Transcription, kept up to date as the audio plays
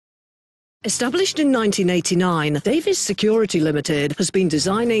Established in 1989, Davies Security Ltd has been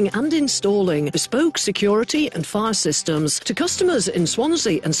designing and installing bespoke security and fire systems to customers in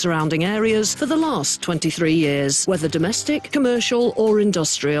Swansea and surrounding areas for the last 23 years. Whether domestic, commercial or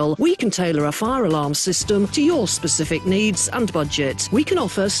industrial, we can tailor a fire alarm system to your specific needs and budget. We can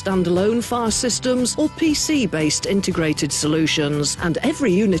offer standalone fire systems or PC-based integrated solutions, and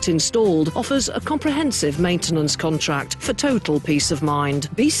every unit installed offers a comprehensive maintenance contract for total peace of mind.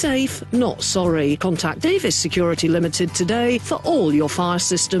 Be safe, not sorry. Contact Davies Security Ltd today for all your fire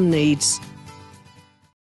system needs.